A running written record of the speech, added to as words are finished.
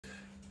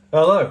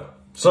Hello.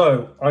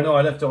 So, I know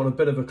I left it on a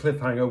bit of a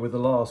cliffhanger with the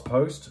last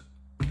post,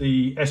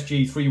 the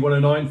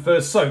SG3109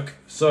 first soak.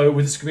 So,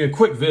 this is going to be a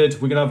quick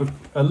vid. We're going to have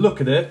a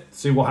look at it,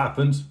 see what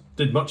happened.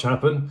 Did much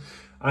happen?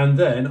 And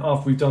then,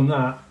 after we've done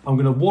that, I'm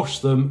going to wash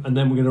them, and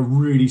then we're going to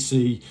really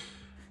see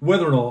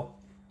whether or not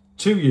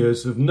 2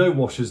 years of no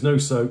washes, no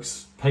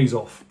soaks pays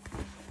off.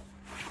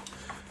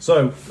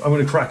 So, I'm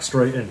going to crack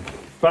straight in.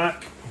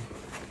 Back.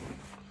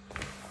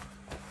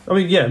 I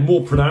mean, yeah,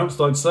 more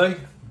pronounced, I'd say.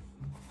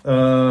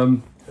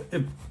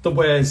 The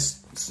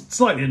wears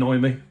slightly annoy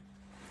me,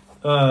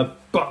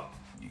 but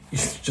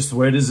it's just the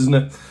way it is, isn't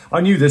it? I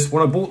knew this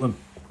when I bought them.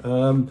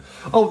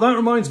 Oh, that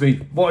reminds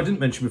me, what I didn't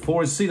mention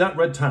before is, see that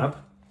red tab?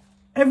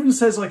 Everyone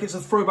says like it's a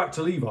throwback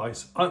to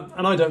Levi's,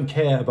 and I don't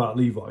care about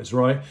Levi's,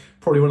 right?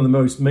 Probably one of the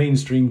most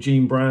mainstream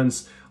jean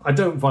brands. I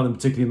don't find them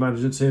particularly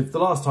imaginative. The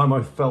last time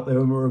I felt they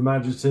were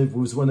imaginative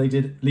was when they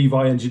did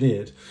Levi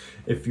Engineered.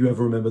 If you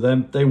ever remember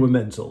them, they were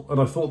mental. And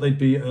I thought they'd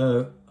be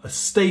a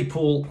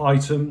staple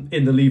item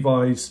in the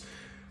Levi's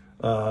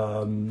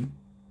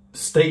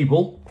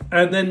stable.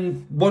 And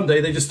then one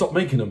day they just stopped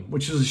making them,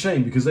 which is a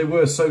shame because they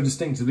were so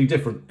distinctively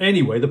different.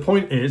 Anyway, the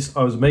point is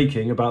I was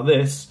making about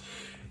this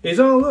is,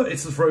 oh look,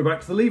 it's a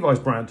throwback to the Levi's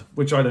brand,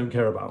 which I don't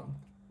care about.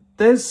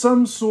 There's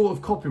some sort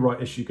of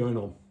copyright issue going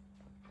on.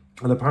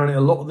 And apparently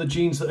a lot of the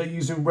jeans that are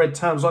using red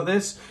tabs like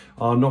this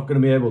are not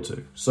going to be able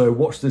to. So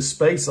watch this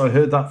space. I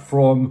heard that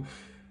from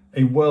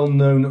a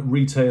well-known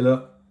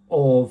retailer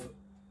of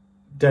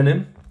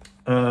denim,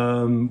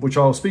 which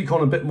I'll speak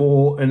on a bit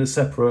more in a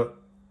separate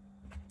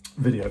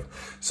video.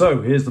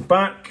 So here's the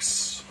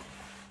backs.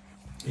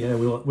 Yeah,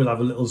 we'll have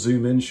a little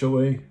zoom in, shall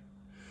we?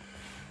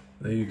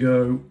 There you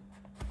go.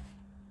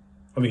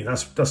 I mean,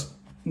 that's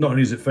not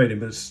only is it fading,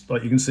 but it's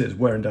like you can see it's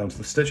wearing down to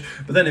the stitch.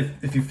 But then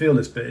if you feel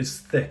this bit, it's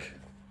thick.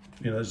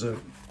 You know, there's a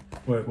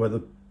where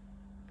the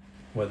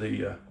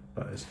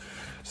that is.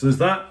 So there's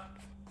that,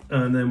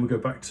 and then we go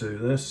back to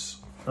this.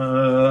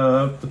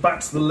 The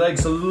backs of the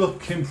legs are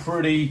looking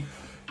pretty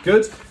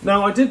good.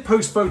 Now I did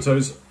post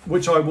photos,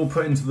 which I will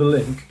put into the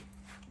link,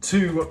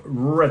 to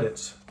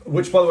Reddit.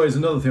 Which, by the way, is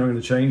another thing I'm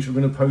going to change. I'm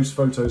going to post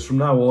photos from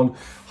now on,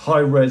 high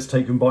res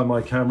taken by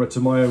my camera,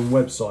 to my own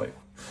website.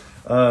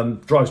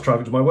 Drives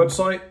traffic to my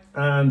website,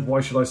 and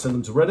why should I send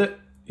them to Reddit?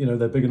 You know,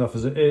 they're big enough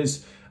as it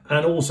is.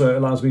 And also it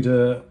allows me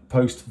to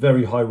post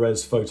very high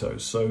res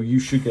photos, so you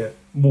should get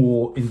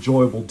more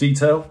enjoyable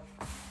detail.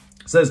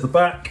 So there's the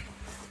back.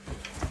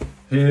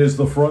 Here's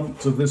the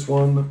front of this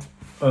one.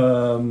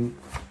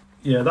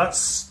 Yeah,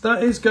 that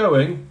is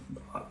going.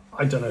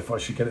 I don't know if I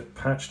should get it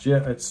patched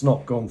yet. It's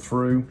not gone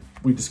through.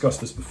 We discussed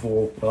this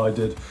before, but I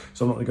did,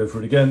 so I'm not going to go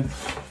through it again.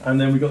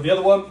 And then we got the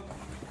other one.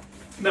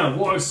 Now,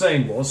 what I was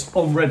saying was,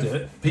 on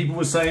Reddit, people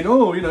were saying,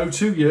 oh, you know,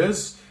 2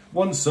 years,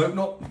 one soak,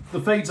 not the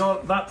fades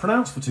aren't that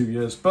pronounced for 2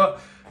 years. But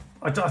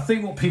I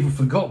think what people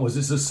forgot was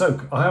it's a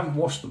soak. I haven't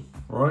washed them,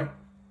 all right?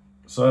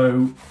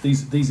 So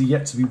these are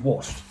yet to be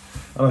washed.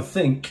 And I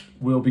think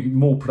will be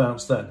more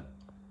pronounced then.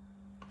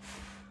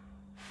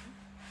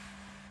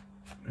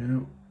 Yeah.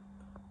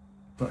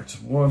 Back to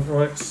one,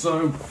 right?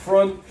 So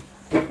front.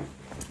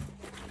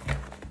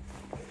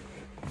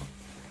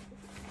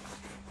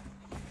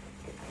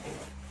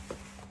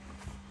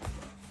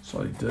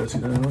 Slightly dirty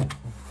there, right?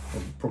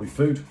 Probably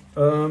food.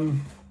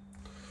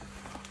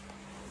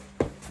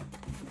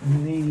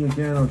 Knee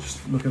again, I'll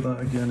just look at that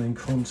again in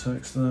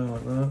context there,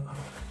 like that.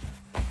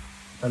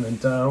 And then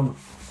down.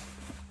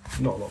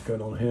 Not a lot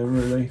going on here,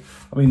 really.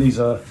 I mean, these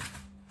are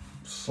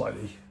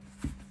slightly...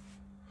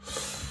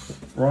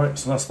 Right,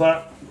 so that's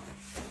that.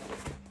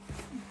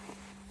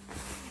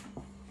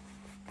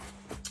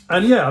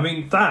 And yeah, I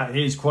mean, that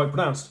is quite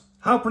pronounced.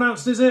 How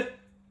pronounced is it?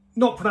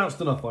 Not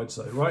pronounced enough, I'd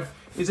say, right?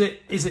 Is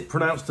it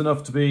pronounced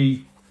enough to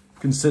be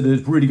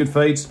considered really good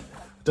fades?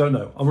 Don't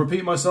know. I'm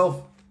repeating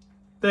myself.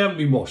 They haven't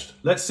been washed.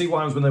 Let's see what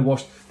happens when they're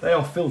washed. They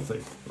are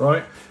filthy,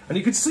 right? And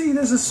you can see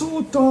there's a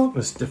sort of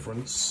darkness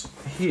difference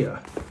here.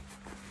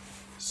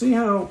 See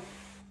how,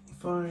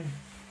 if I...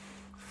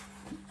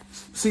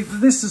 See,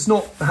 this has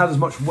not had as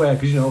much wear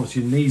because, you know,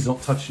 obviously your knee's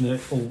not touching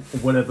it or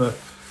whatever.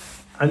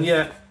 And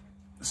yet,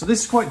 so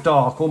this is quite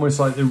dark, almost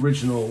like the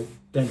original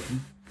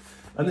denim.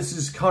 And this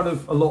is kind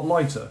of a lot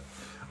lighter.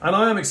 And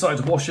I am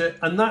excited to wash it.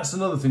 And that's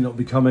another thing that'll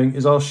be coming,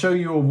 is I'll show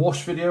you a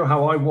wash video,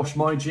 how I wash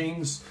my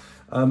jeans.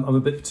 I'm a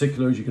bit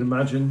particular, as you can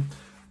imagine.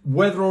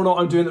 Whether or not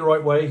I'm doing it the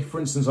right way, for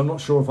instance, I'm not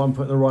sure if I'm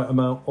putting the right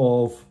amount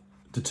of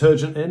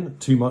detergent in,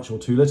 too much or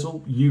too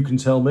little. You can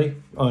tell me.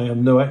 I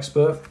am no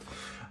expert.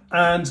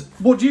 And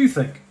what do you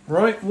think,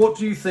 right? What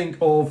do you think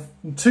of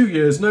 2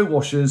 years, no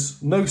washes,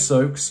 no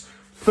soaks,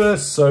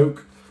 first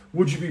soak?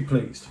 Would you be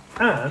pleased?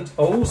 And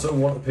I also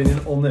want an opinion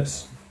on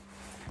this.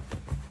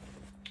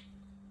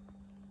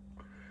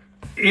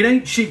 It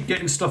ain't cheap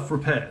getting stuff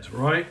repaired,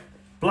 right?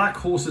 Black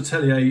Horse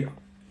Atelier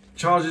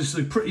charges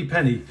a pretty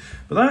penny,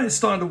 but that is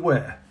starting to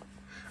wear.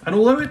 And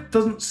although it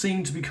doesn't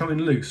seem to be coming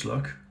loose,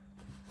 look,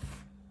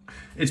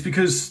 it's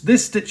because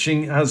this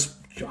stitching has,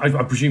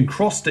 I presume,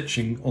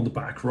 cross-stitching on the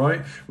back,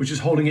 right? Which is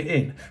holding it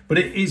in, but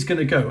it is going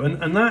to go.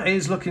 And that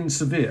is looking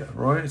severe,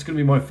 right? It's going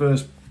to be my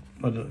first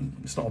I don't,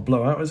 it's not a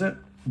blowout, is it?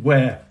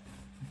 Wear.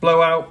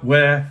 Blowout,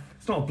 wear.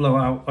 It's not a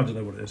blowout. I don't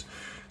know what it is.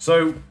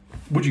 So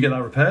would you get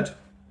that repaired?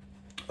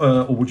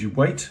 Or would you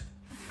wait?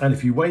 And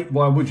if you wait,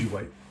 why would you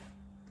wait?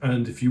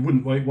 And if you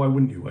wouldn't wait, why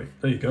wouldn't you wait?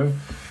 There you go.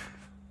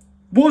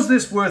 Was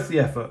this worth the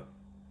effort?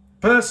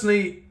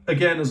 Personally,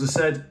 again, as I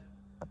said,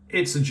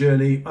 it's a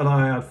journey and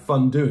I had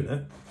fun doing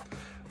it.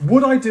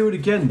 Would I do it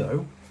again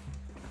though?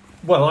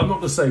 Well, I'm not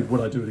going to say would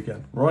I do it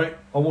again, right?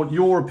 I want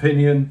your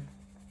opinion.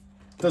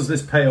 Does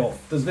this pay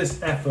off? Does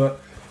this effort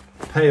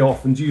pay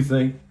off? And do you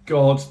think,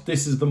 God,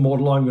 this is the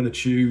model I'm going to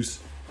choose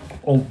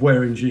of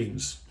wearing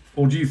jeans?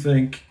 Or do you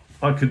think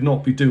I could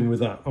not be doing with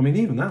that? I mean,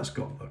 even that's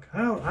got, look,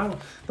 how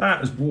that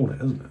has worn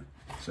it, hasn't it?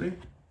 See?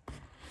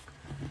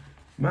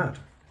 Mad,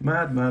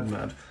 mad, mad,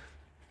 mad.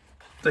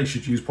 They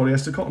should use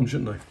polyester cotton,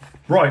 shouldn't they?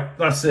 Right,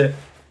 that's it.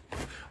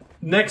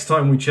 Next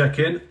time we check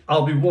in,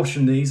 I'll be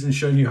washing these and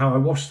showing you how I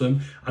wash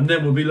them, and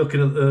then we'll be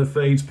looking at the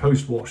fades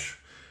post-wash.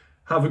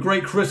 Have a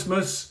great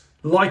Christmas,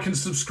 like and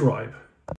subscribe.